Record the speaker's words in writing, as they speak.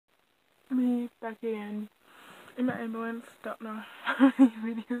me back in my ambulance. Don't know how many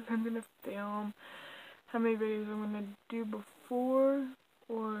videos I'm gonna film, how many videos I'm gonna do before,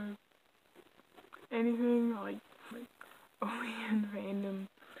 or anything like only in random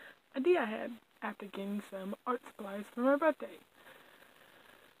idea I had after getting some art supplies for my birthday.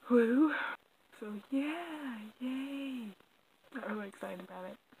 Woo! So yeah, yay! I'm really excited about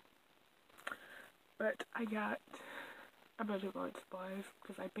it. But I got a bunch of art supplies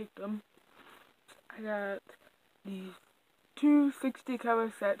because I picked them. I got these two 60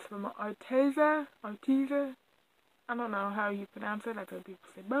 color sets from Arteza. I don't know how you pronounce it. I've heard people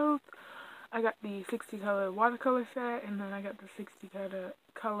say both. I got the 60 color watercolor set, and then I got the 60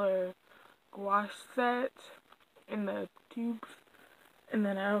 color gouache set in the tubes. And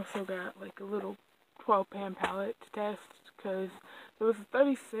then I also got like a little 12 pan palette to test because there was a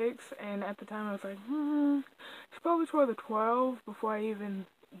 36, and at the time I was like, I should probably try the 12 before I even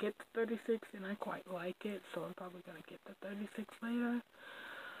get the 36, and I quite like it, so I'm probably gonna get the 36 later.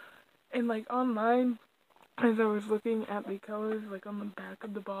 And like online, as I was looking at the colors like on the back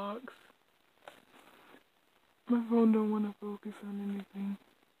of the box, my phone don't want to focus on anything.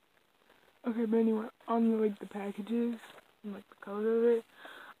 Okay, but anyway, on like the packages and like the color of it,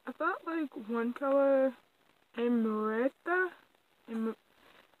 I thought like one color, Emerald,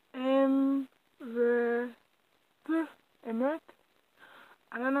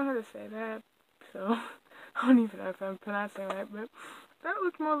 I don't know how to say that, so I don't even know if I'm pronouncing it right, but that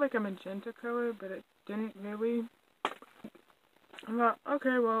looked more like a magenta color, but it didn't really. I thought,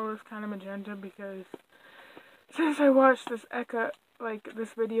 okay, well, it's kind of magenta because since I watched this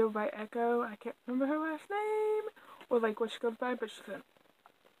this video by Echo, I can't remember her last name, or like what she goes by, but she said,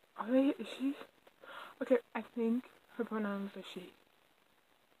 is she? Okay, I think her pronouns are she.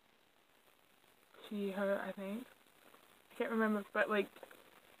 She, her, I think. I can't remember, but like,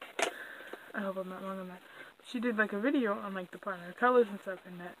 I hope I'm not wrong on that. She did like a video on like the primary colors and stuff,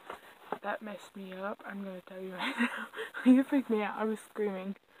 and that messed me up. I'm gonna tell you right now. You freaked me out. I was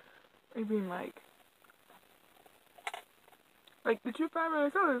screaming. I mean, like the true primary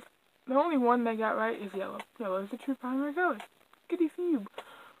colors. The only one they got right is yellow. Yellow is the true primary color. Goody few.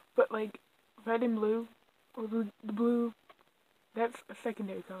 But like red and blue, or the blue, that's a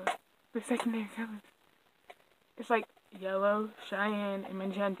secondary color. The secondary colors. It's like yellow, cyan, and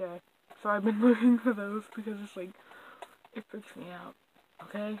magenta. So I've been looking for those because it's like, it freaks me out,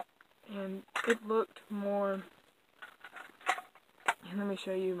 okay? And it looked more, and let me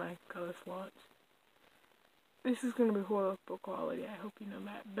show you my color swatch. This is going to be horrible quality, I hope you know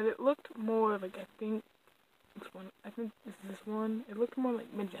that. But it looked more like, I think this is this one. It looked more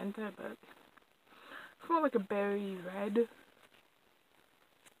like magenta, but it's more like a berry red.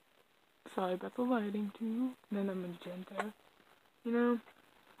 Sorry about the lighting too. Then a magenta, you know?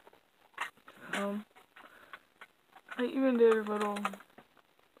 I even did a little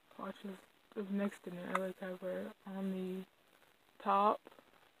swatches of next to another cover on the top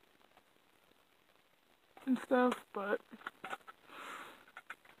and stuff, but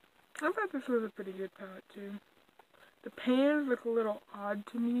I thought this was a pretty good palette too. The pans look a little odd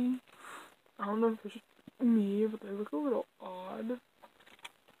to me. I don't know if it's me, but they look a little odd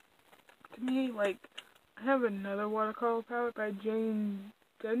to me. Like, I have another watercolor palette by Jane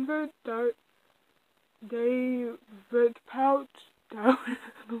Denver, David Pouch. I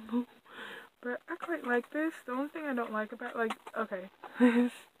don't know. But I quite like this. The only thing I don't like about, like, okay,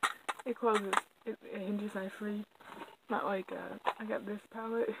 it closes. It hinges nicely. Not like, I got this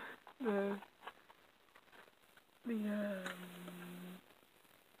palette. This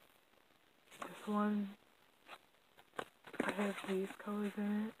one. I have these colors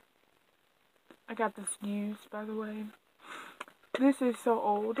in it. I got this used, by the way. This is so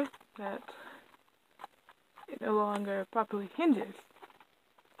old that it no longer properly hinges.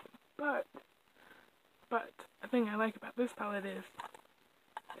 But the thing I like about this palette is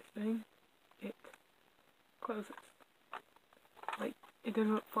this thing, it closes. Like, it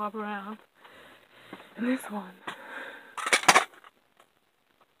doesn't flop around. And this one,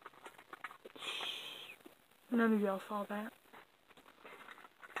 none of y'all saw that.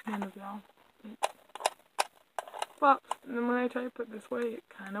 None of y'all. It flops. And then when I try to put it this way, it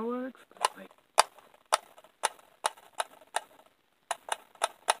kind of works. But it's like,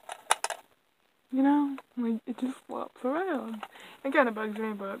 you know, like, it just flops around. It kind of bugs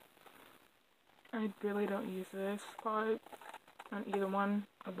me, but I really don't use this part on either one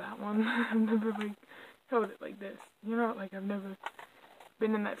of that one. I've never, like, held it like this. You know, like, I've never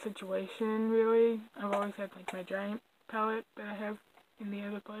been in that situation, really. I've always had, like, my giant palette that I have in the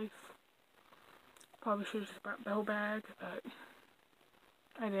other place. Probably should have just bought the whole bag, but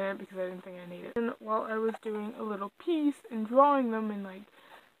I didn't because I didn't think I needed it. And while I was doing a little piece and drawing them, and like,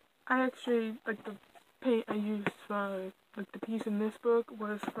 I actually, like, the paint I used for, like, the piece in this book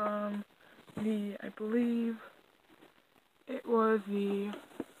was from the, I believe, it was the,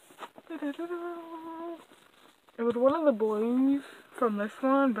 it was one of the blues from this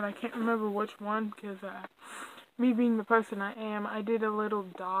one, but I can't remember which one because, me being the person I am, I did a little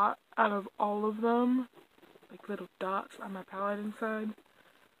dot out of all of them, like little dots on my palette inside.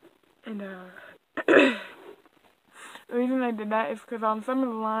 And the reason I did that is because on some of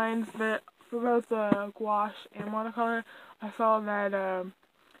the lines that for both gouache and watercolor, I saw that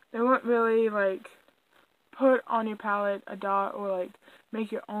they weren't really like put on your palette a dot or like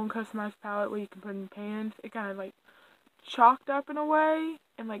make your own customized palette where you can put in pans. It kind of like chalked up in a way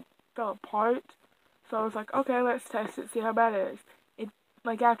and like fell apart. So I was like, okay, let's test it, see how bad it is. It,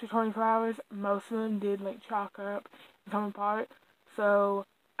 like, after 24 hours, most of them did like chalk up and come apart. So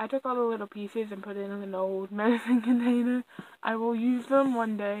I took all the little pieces and put it in an old medicine container. I will use them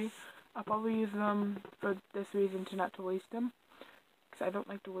one day. I'll probably use them for this reason, to not to waste them, because I don't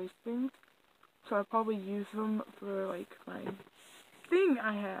like to waste things. So I'll probably use them for like my thing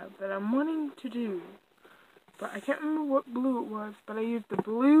I have that I'm wanting to do. But I can't remember what blue it was, but I used the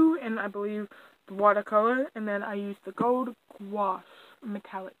blue and I believe the watercolor, and then I used the gold gouache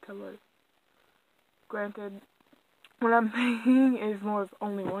metallic color. Granted, what I'm thinking is more of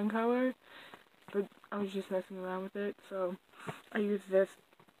only one color, but I was just messing around with it, so I used this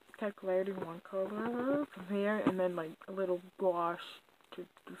calculating one color from here, and then like a little gouache to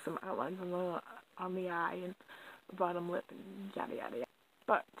do some outlines on the eye and the bottom lip and yada yada yada.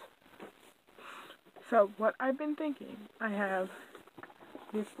 But so what I've been thinking, I have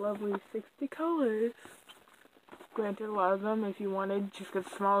this lovely 60 colors. Granted, a lot of them, if you wanted, just get a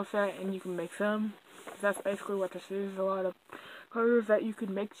small set and you can mix them. That's basically what this is, a lot of colors that you could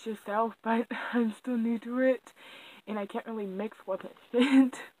mix yourself, but I'm still new to it, and I can't really mix what I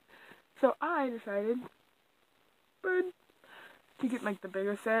should. So I decided, but to get like the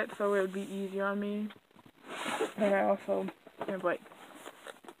bigger set so it would be easier on me. And I also have like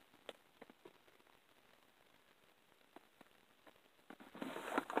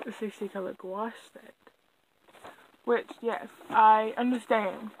the 60 color gouache set. Which, yes, I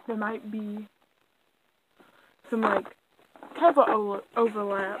understand there might be some like cover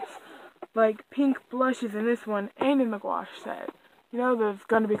overlaps, like pink blushes in this one and in the gouache set. You know, there's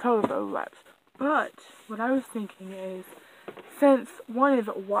gonna be color overlaps. But what I was thinking is, since one is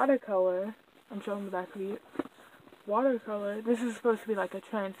watercolor, I'm showing the back of it. Watercolor, this is supposed to be like a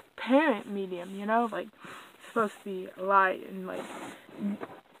transparent medium, you know, like it's supposed to be light and like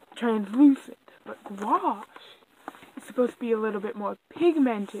translucent. But gouache, it's supposed to be a little bit more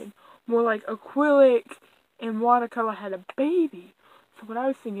pigmented, more like acrylic and watercolor had a baby. So what I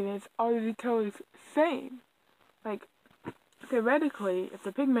was thinking is, are the colors same? Like, theoretically, if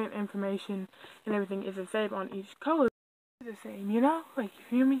the pigment information and everything is the same on each color, it's the same, you know? Like, you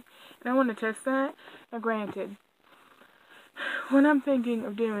feel me? And I want to test that. Now, granted, what I'm thinking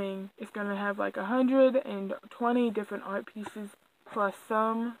of doing is going to have like 120 different art pieces plus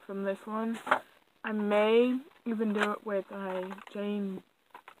some from this one. I may even do it with Jane,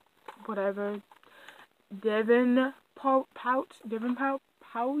 whatever, Devon Pout, I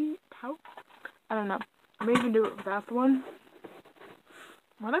don't know. I may even do it with that one.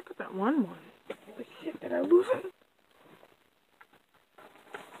 Why'd I put that one? The shit, did I lose it?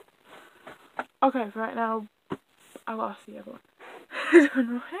 Okay, so right now, I lost the other one. I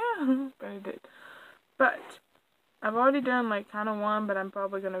don't know how, but I did. But I've already done like kind of one, but I'm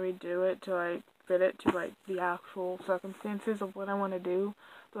probably gonna redo it to like fit it to like the actual circumstances of what I want to do.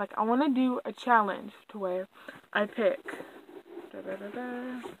 Like, I want to do a challenge to where I pick. This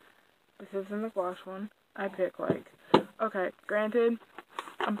isn't the gouache one. I pick like, okay, granted,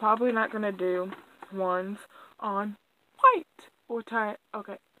 I'm probably not gonna do ones on white or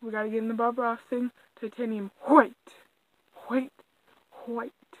okay, we gotta get in the Bob Ross thing. Titanium white.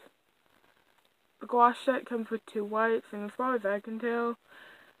 The gouache set comes with 2 whites, and as far as I can tell,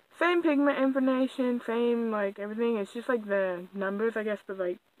 same pigment information, same like everything. It's just like the numbers, I guess, but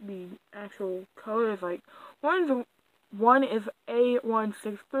like the actual colors, like one is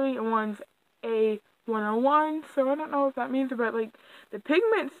A163 and one's A101. So I don't know what that means, but like the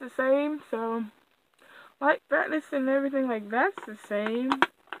pigment's the same. So like fatness and everything, like that's the same.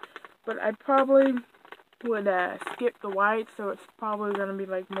 But I probably would skip the white, so it's probably gonna be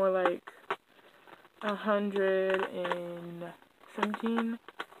like more like 117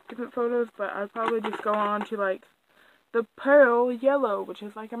 different photos, but I'd probably just go on to like the pearl yellow, which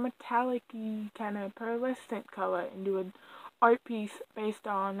is like a metallic-y kind of pearlescent color, and do an art piece based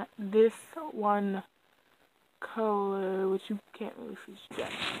on this one color, which you can't really see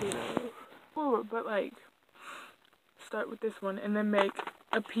jack forward, but like start with this one and then make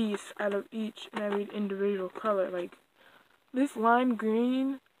a piece out of each and every individual color. Like this lime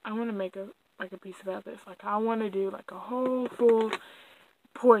green, I want to make a piece about this. Like I want to do like a whole full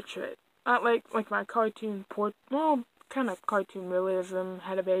portrait, not like my cartoon well, kind of cartoon realism,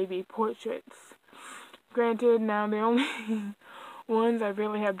 had a baby portraits. Granted, now the only ones I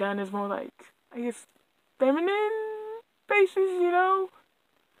really have done is more like, I guess, feminine faces, you know?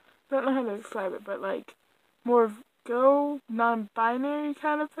 Don't know how to describe it, but like more of non-binary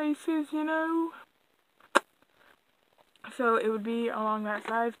kind of faces, you know? So it would be along that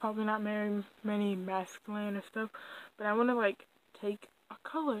size, probably not very many masculine or stuff, but I want to like take a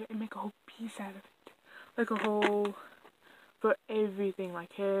color and make a whole piece out of it. Like a whole, for everything,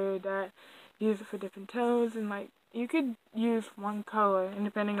 like hair, that, use it for different tones, and like, you could use one color, and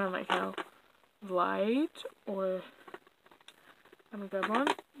depending on like how light or, I'm gonna grab one,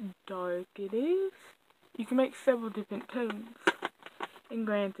 dark it is, you can make several different tones. And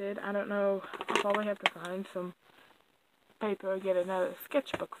granted, I don't know, I'll probably have to find some paper or get another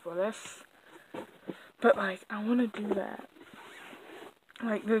sketchbook for this, but like, I want to do that.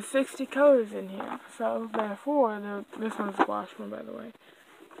 Like, there's 60 colors in here, so therefore, this one's a wash one, by the way.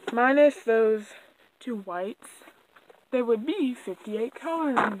 Minus those 2 whites, there would be 58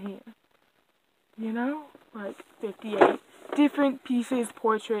 colors in here. You know? Like, 58 different pieces,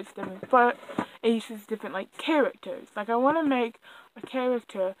 portraits, different faces, different, like, characters. Like, I want to make a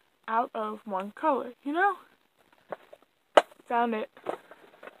character out of one color, you know? Found it.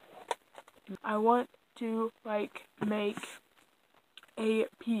 I want to, like, make a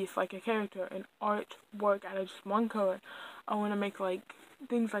piece, like a character, an artwork out of just one color. I want to make like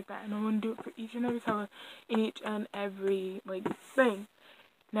things like that, and I want to do it for each and every color in each and every like thing.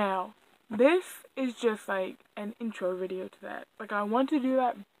 Now, this is just like an intro video to that. Like, I want to do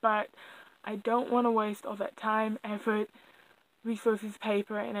that, but I don't want to waste all that time, effort, resources,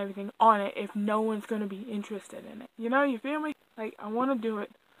 paper, and everything on it if no one's going to be interested in it. You know, you feel me? Like, I want to do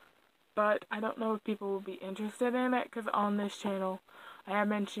it, but I don't know if people will be interested in it, because on this channel, I have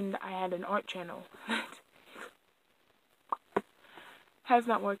mentioned I had an art channel that has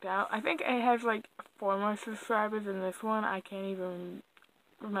not worked out. I think it has like 4 more subscribers than this one. I can't even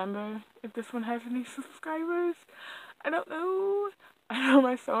remember if this one has any subscribers. I don't know. I know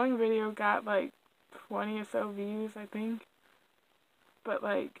my sewing video got like 20 or so views, I think. But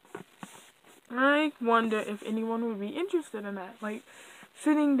like, I wonder if anyone would be interested in that. Like,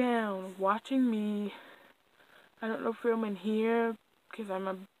 sitting down, watching me, I don't know, film in here, because I'm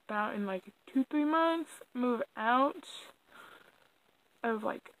about in like 2-3 months, move out of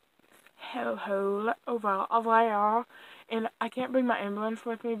like hellhole over there, and I can't bring my ambulance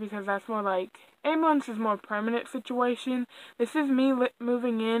with me because that's more like, ambulance is more permanent situation. This is me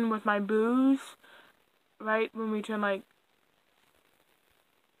moving in with my booze, right when we turn like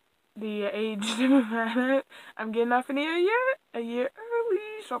the age to move at it. I'm getting off in a year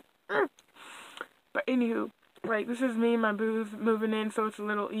early, so but anywho, like, this is me and my booze moving in, so it's a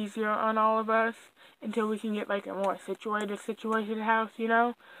little easier on all of us until we can get like a more situated house, you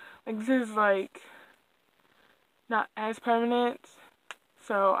know? Like, this is like not as permanent,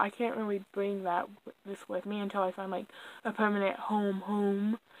 so I can't really bring this with me until I find like a permanent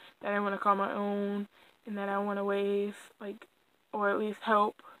home that I want to call my own, and that I want to raise, like, or at least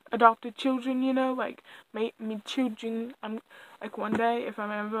help adopted children, you know, like, me children. I'm like, one day if I'm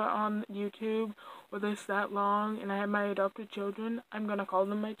ever on YouTube or this that long and I have my adopted children, I'm gonna call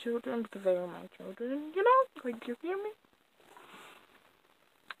them my children because they are my children, you know, like, you feel me?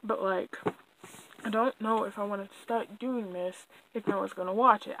 But like, I don't know if I want to start doing this if no one's gonna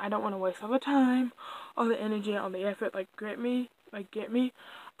watch it. I don't want to waste all the time, all the energy, all the effort. Like, get me.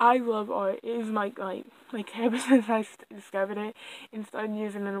 I love art. It is like ever since I discovered it and started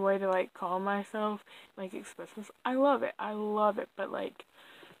using it in a way to like calm myself, like express myself. I love it. But like,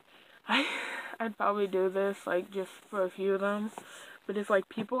 I'd probably do this like just for a few of them. But if like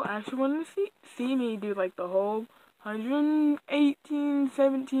people actually want to see me do like the whole 118,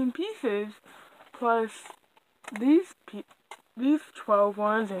 17 pieces, plus these 12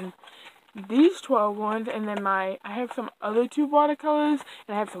 ones and these 12 ones, and then I have some other 2 watercolors,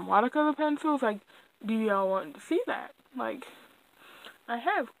 and I have some watercolor pencils. Like, do y'all want to see that? Like, I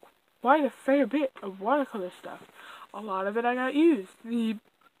have quite a fair bit of watercolor stuff. A lot of it I got used.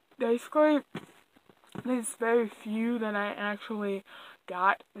 Basically, there's very few that I actually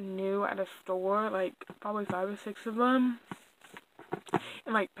got new at a store, like probably 5 or 6 of them.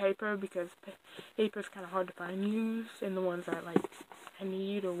 and like paper, because paper's kind of hard to find used, and the ones that like I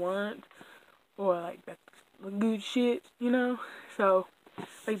need or want, or like that's good shit, you know. So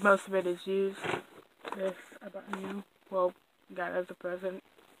like most of it is used. This I bought new. Well, got as a present.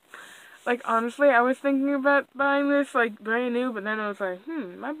 Like honestly, I was thinking about buying this like brand new, but then I was like,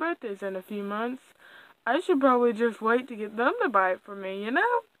 my birthday's in a few months. I should probably just wait to get them to buy it for me, you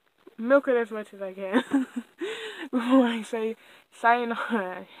know? Milk it as much as I can before I say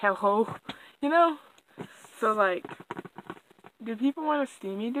sayonara, hello, you know? So like, do people want to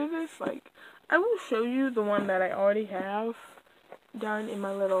see me do this? Like, I will show you the one that I already have done in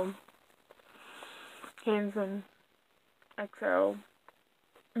my little Hanson XL.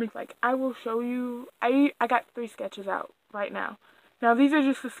 Like, I will show you, I got 3 sketches out right now. Now, these are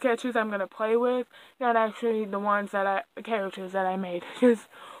just the sketches I'm going to play with, not actually the ones that the characters that I made. Because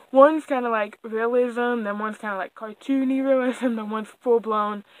one's kind of like realism, then one's kind of like cartoony realism, then one's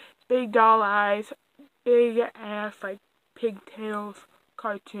full-blown big doll eyes, big ass, like, pigtails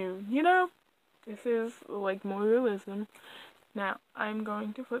cartoon, you know? This is, like, more realism. Now, I'm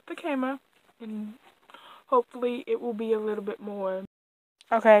going to flip the camera, and hopefully it will be a little bit more.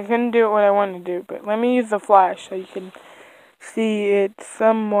 Okay, I couldn't do it what I wanted to do, but let me use the flash so you can see it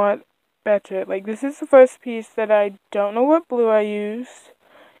somewhat better. Like, this is the first piece that I don't know what blue I used.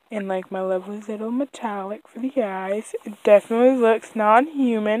 And, like, my lovely little metallic for the eyes. It definitely looks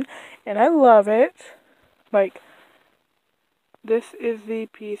non-human, and I love it. Like, this is the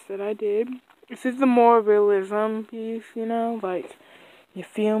piece that I did. This is the more realism piece, you know? Like, you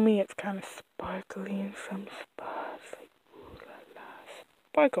feel me? It's kind of sparkly in some spots. Like, ooh la la,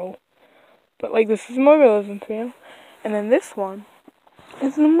 sparkle. But, like, this is more realism feel. And then this one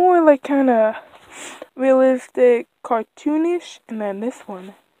is more, like, kind of realistic, cartoonish. And then this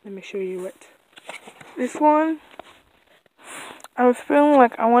one, let me show you it. This one, I was feeling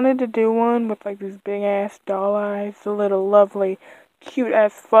like I wanted to do one with, like, these big-ass doll eyes. The little lovely,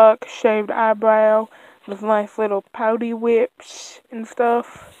 cute-as fuck, shaved eyebrow, with nice little pouty whips and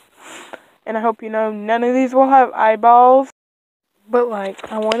stuff. And I hope you know none of these will have eyeballs. But,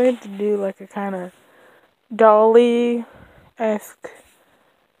 like, I wanted to do, like, a kind of dolly-esque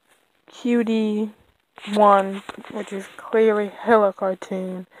cutie one, which is clearly hella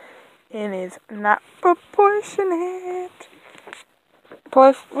cartoon and is not proportionate.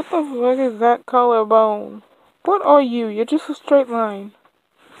 Plus, what the fuck is that collarbone? What are you? You're just a straight line.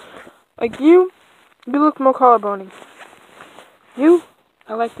 Like, you look more collarbony. You,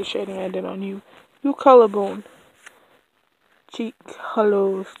 I like the shading I did on you. You collarbone. Cheek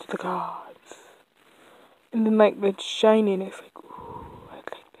hollows to the gods. And then, like, the shininess, like, ooh, I like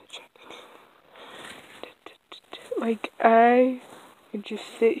that shining. Like, I could just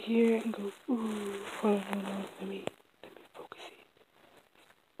sit here and go, ooh, hold on, let me focus it.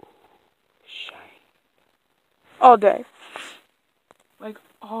 Ooh, shine. All day. Like,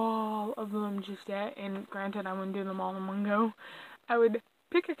 all of them just that, and granted, I wouldn't do them all in one go. I would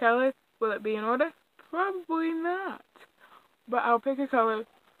pick a color. Will it be in order? Probably not. But I'll pick a color,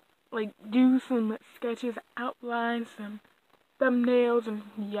 like, do some sketches, outline, some thumbnails, and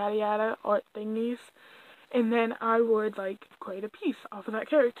yada yada, art thingies. And then I would, like, create a piece off of that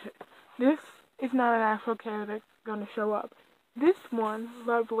character. This is not an actual character that's gonna show up. This one,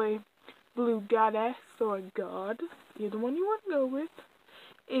 lovely blue goddess, or god, either one you want to go with,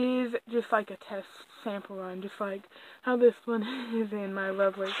 is just like a test sample run, just like how this one is in my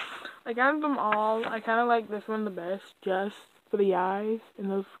lovely. Like, out of them all, I kind of like this one the best, just for the eyes and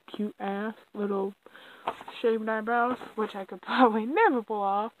those cute ass little shaved eyebrows, which I could probably never pull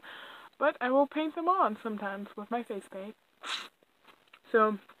off, but I will paint them on sometimes with my face paint.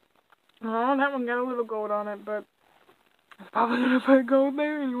 So, that one got a little gold on it, but I'm probably gonna put gold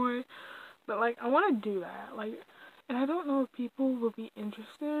there anyway. But, like, I want to do that, like, and I don't know if people will be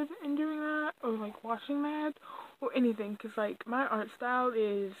interested in doing that, or, like, watching that, or anything, because, like, my art style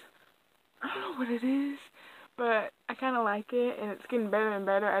is, I don't know what it is, but I kind of like it, and it's getting better and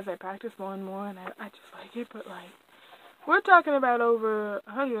better as I practice more and more, and I just like it. But, like, we're talking about over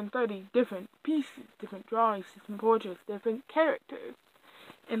 130 different pieces, different drawings, different portraits, different characters,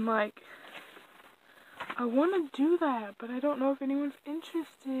 and, like, I want to do that, but I don't know if anyone's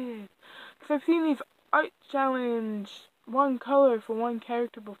interested, because I've seen these art challenge one color for one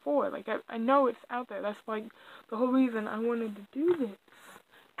character before. Like, I know it's out there. That's, like, the whole reason I wanted to do this.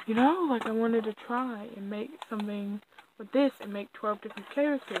 You know, like, I wanted to try and make something with this and make 12 different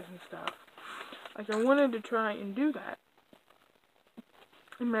characters and stuff. Like, I wanted to try and do that.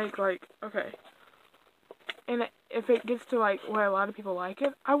 And make, like, okay. And if it gets to, like, where a lot of people like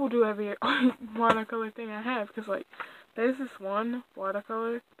it, I will do every watercolor thing I have. Because, like, There's this one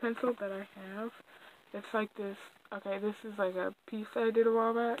watercolor pencil that I have. It's like this, okay, this is like a piece that I did a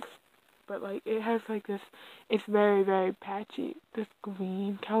while back. But like, it has like this, it's very, very patchy, this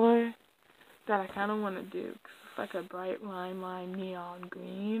green color that I kind of want to do. Cause it's like a bright lime neon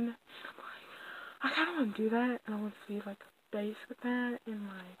green. I kind of want to do that, and I want to see like a base with that, and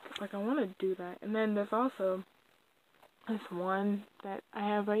like I want to do that. And then there's also this one that I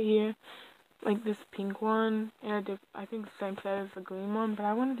have right here, like this pink one, and I think the same set as the green one, but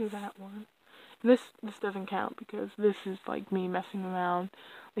I want to do that one. And this doesn't count because this is like me messing around.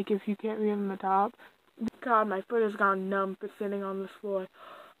 Like if you can't read on the top, God, my foot has gone numb for sitting on this floor.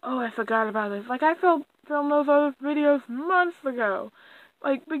 Oh, I forgot about this. Like I filmed those other videos months ago,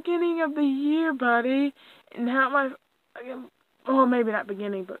 like beginning of the year, buddy, and how my, oh maybe not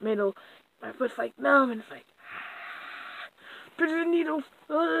beginning, but middle, my foot's like numb and it's like. Put the needles.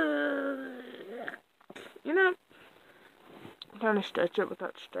 You know, I'm trying to stretch it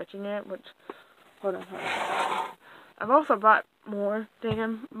without stretching it, which, hold on. I've also brought more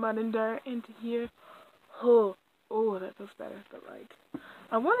damn mud and dirt into here. Oh, that feels better. But like,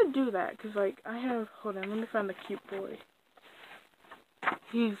 I want to do that because like I have. Hold on, let me find the cute boy.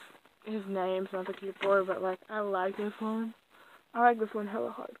 His name's not the cute boy, but like I like this one. I like this one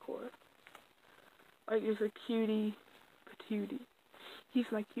hella hardcore. Like it's a cutie. Patootie.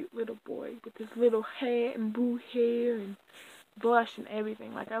 He's my cute little boy with his little hair and blue hair and blush and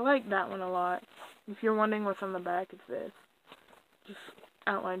everything. Like, I like that one a lot. If you're wondering what's on the back, it's this. Just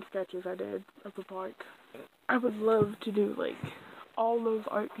outline sketches I did of the park. I would love to do, like, all those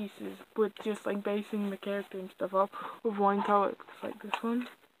art pieces with just, like, basing the character and stuff up with one color. Just like this one.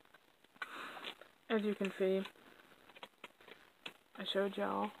 As you can see, I showed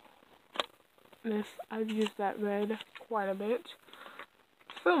y'all. This, I've used that red quite a bit.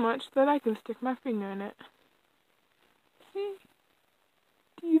 So much that I can stick my finger in it. See?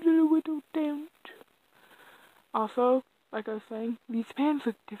 You little whittle damned. Also, like I was saying, these pans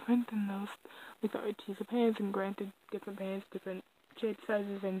look different than those, like the Arteza pans, and granted, different pans, different shape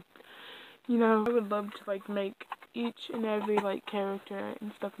sizes, and, you know, I would love to, like, make each and every, like, character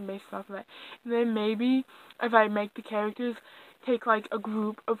and stuff based off of that. And then maybe, if I make the characters, take, like, a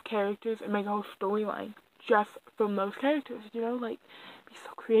group of characters and make a whole storyline just from those characters, you know, like, be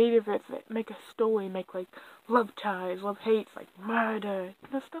so creative with it, make a story, make, like, love ties, love hates, like, murder, you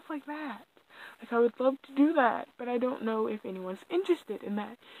know, stuff like that. Like, I would love to do that, but I don't know if anyone's interested in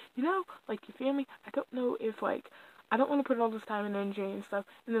that, you know, like, you feel me? I don't know if, like, I don't want to put all this time and energy and stuff,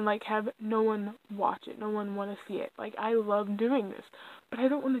 and then, like, have no one watch it, no one want to see it. Like, I love doing this, but I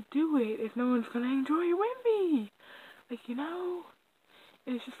don't want to do it if no one's gonna enjoy it with me. Like, you know?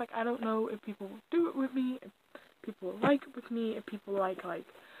 And it's just, like, I don't know if people will do it with me, if people will like it with me, if people like,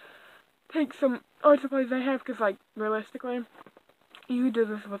 take some art supplies I have, because, like, realistically, you could do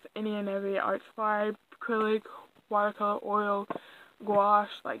this with any and every art supply, acrylic, watercolor, oil,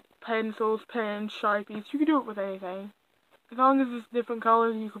 gouache, like, pencils, pens, Sharpies, you could do it with anything. As long as it's different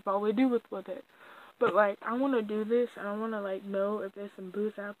colors, you could probably do it with it. But, like, I want to do this, and I want to, like, know if there's some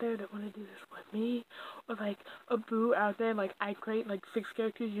boos out there that want to do this with me. Or, like, a boo out there, like, I create, like, 6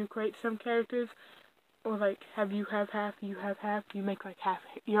 characters, you create some characters. Or, like, you have half, you make, like, half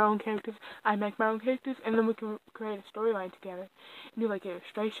your own characters, I make my own characters, and then we can create a storyline together. And do, like,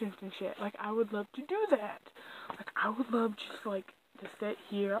 illustrations and shit. Like, I would love to do that. Like, I would love just, like, to sit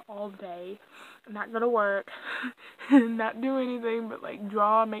here all day, not go to work, not do anything but, like,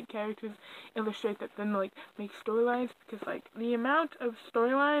 draw, make characters, illustrate that, then, like, make storylines, because, like, the amount of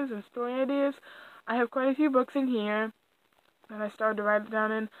storylines and story ideas, I have quite a few books in here that I started to write it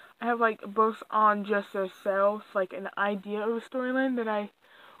down in. I have, like, books on just themselves, like, an idea of a storyline that I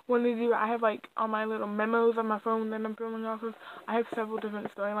want to do. I have, like, on my little memos on my phone that I'm filming off of, I have several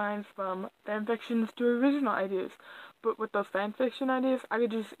different storylines from fanfictions to original ideas. But with those fanfiction ideas, I could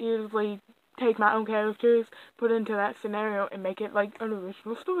just easily take my own characters, put into that scenario, and make it, like, an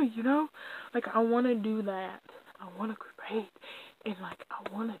original story, you know? Like, I want to do that. I want to create, and, like,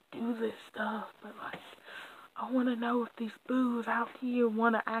 I want to do this stuff, but, like, I want to know if these boos out here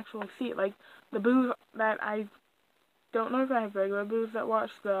want to actually see it. Like, the boos that I don't know if I have regular boos that watch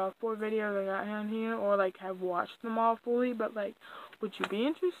the 4 videos I got on here, or, like, have watched them all fully, but, like, would you be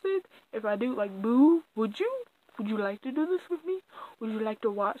interested? If I do, like, boo, would you? Would you like to do this with me? Would you like to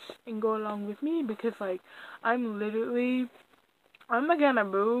watch and go along with me? Because, like, I'm the kind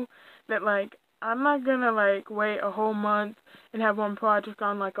of boo that, like, I'm not gonna, like, wait a whole month and have one project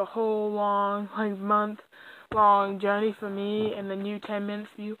on, like, a whole long, like, month-long journey for me and then you 10 minutes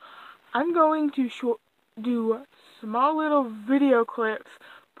for you. I'm going to do small little video clips,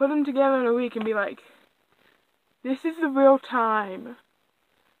 put them together in a week and be like, This is the real time.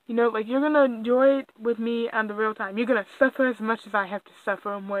 You know, like, you're gonna enjoy it with me on the real time. You're gonna suffer as much as I have to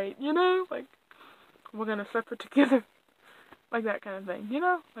suffer and wait, you know? Like, we're gonna suffer together. Like, that kind of thing, you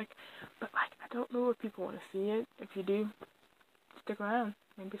know? Like, but, like, I don't know if people want to see it. If you do, stick around.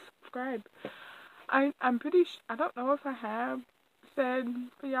 Maybe subscribe. I'm pretty I don't know if I have said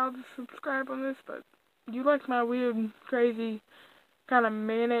for y'all to subscribe on this, but you like my weird, crazy, kind of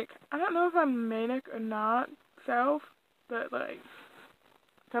manic, I don't know if I'm manic or not, self, but, like,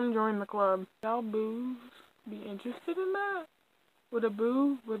 come join the club. Y'all boos be interested in that? Would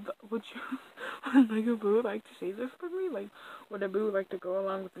you, would like a boo like to see this with me? Like, would a boo like to go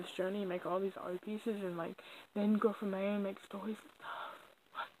along with this journey and make all these art pieces and, like, then go from there and make stories and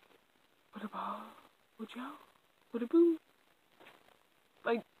stuff? What about, would y'all? Would a boo?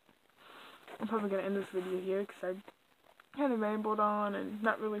 Like, I'm probably gonna end this video here because I kind of rambled on and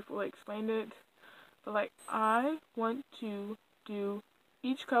not really fully explained it. But, like, I want to do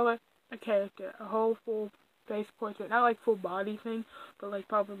each color a character, a whole full face portrait. Not like full body thing, but, like,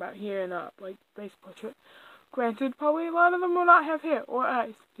 probably about here and up, like, face portrait. Granted, probably a lot of them will not have hair or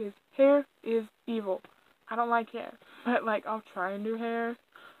eyes, because hair is evil. I don't like hair, but, like, I'll try and do hair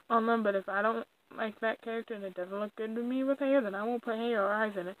on them, but if I don't like that character and it doesn't look good to me with hair, then I won't put hair or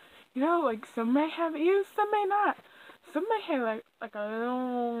eyes in it. You know, like, some may have ears, some may not. Some may have, like a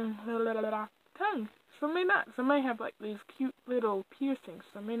long tongue. Some may not. Some may have, like, these cute little piercings.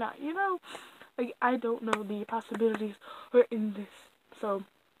 Some may not. You know, like, I don't know the possibilities are in this. So,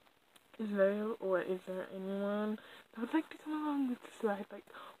 is there anyone that would like to come along with this ride? Like,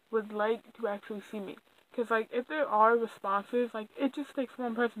 would like to actually see me? Because, like, if there are responses, like, it just takes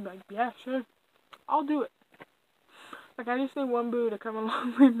one person to be like, yeah, sure, I'll do it. Like, I just need one boo to come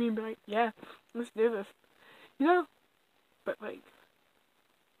along with me and be like, yeah, let's do this. You know? But, like,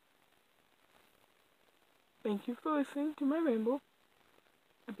 thank you for listening to my ramble.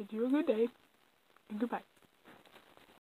 I bid you a good day, and goodbye.